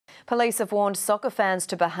Police have warned soccer fans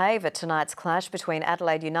to behave at tonight's clash between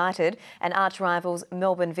Adelaide United and arch-rivals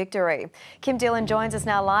Melbourne Victory. Kim Dillon joins us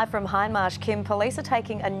now live from Hindmarsh. Kim, police are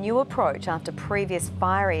taking a new approach after previous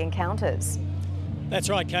fiery encounters. That's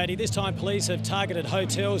right, Katie. This time police have targeted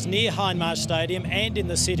hotels near Hindmarsh Stadium and in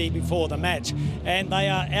the city before the match. And they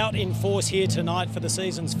are out in force here tonight for the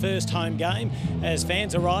season's first home game as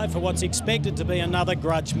fans arrive for what's expected to be another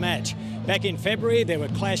grudge match. Back in February, there were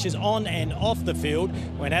clashes on and off the field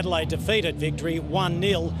when Adelaide defeated Victory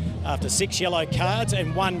 1-0 after 6 yellow cards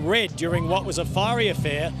and 1 red during what was a fiery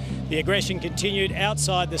affair. The aggression continued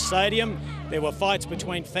outside the stadium. There were fights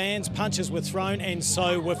between fans, punches were thrown and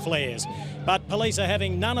so were flares. But police are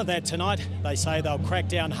having none of that tonight. They say they'll crack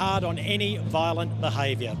down hard on any violent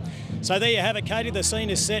behaviour. So there you have it, Katie. The scene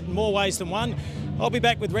is set in more ways than one. I'll be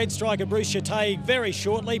back with Red striker Bruce Chattei very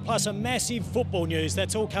shortly, plus a massive football news.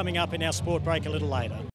 That's all coming up in our Sport Break a little later.